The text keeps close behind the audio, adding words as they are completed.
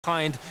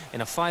behind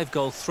in a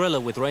 5-goal thriller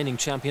with reigning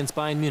champions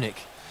Bayern Munich.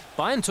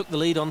 Bayern took the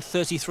lead on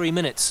 33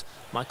 minutes.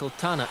 Michael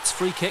Tarnack's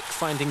free kick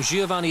finding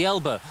Giovanni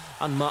Elber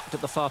unmarked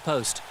at the far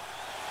post.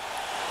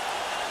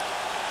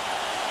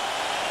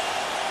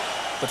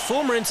 But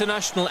former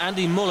international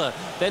Andy Muller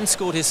then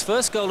scored his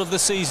first goal of the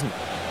season,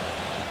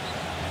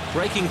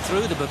 breaking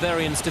through the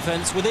Bavarians'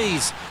 defence with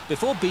ease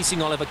before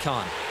beating Oliver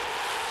Kahn.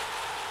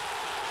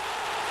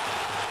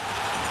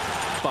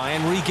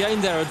 Bayern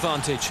regained their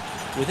advantage.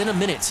 Within a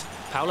minute,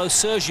 Paulo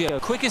Sergio,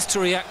 quickest to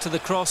react to the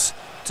cross,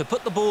 to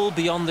put the ball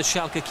beyond the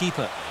Schalke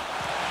keeper.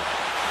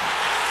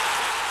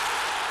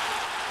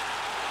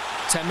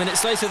 10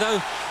 minutes later, though,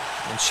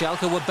 and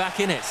Schalke were back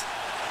in it.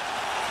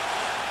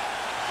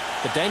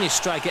 The Danish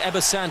striker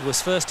Ebbe Sand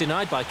was first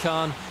denied by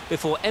Kahn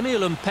before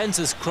Emil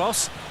Umpenza's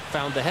cross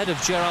found the head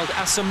of Gerald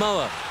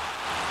Asamoah.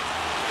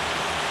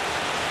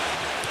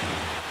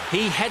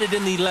 He headed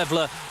in the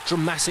leveller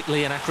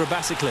dramatically and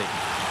acrobatically.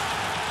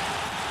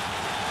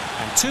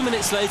 And 2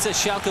 minutes later,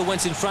 Schalke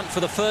went in front for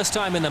the first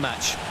time in the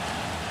match.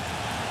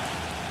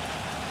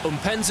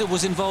 Umpenza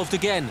was involved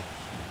again.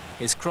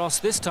 His cross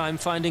this time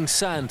finding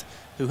Sand,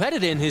 who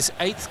headed in his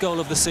 8th goal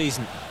of the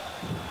season.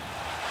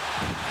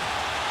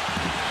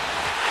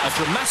 A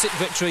dramatic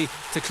victory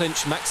to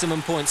clinch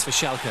maximum points for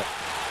Schalke.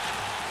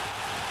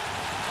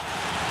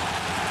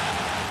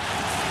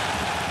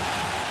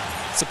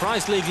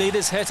 Surprise league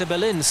leaders Hertha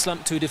Berlin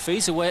slumped to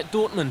defeat away at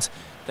Dortmund.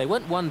 They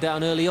went one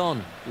down early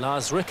on.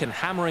 Lars Ricken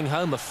hammering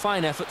home a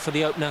fine effort for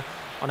the opener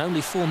on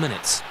only 4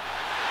 minutes.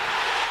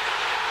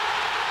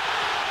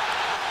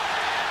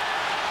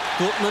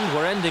 Dortmund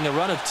were ending a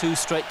run of 2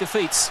 straight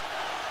defeats.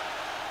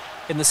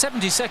 In the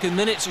 72nd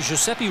minute,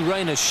 Giuseppe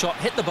Reina's shot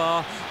hit the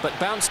bar but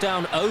bounced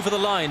down over the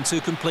line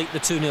to complete the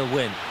 2-0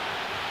 win.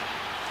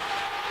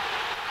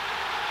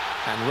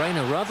 And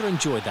Reina rather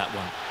enjoyed that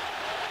one.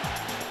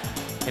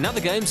 In other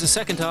games, the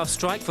second half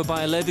strike for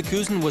Bayer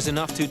Leverkusen was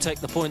enough to take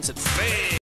the points at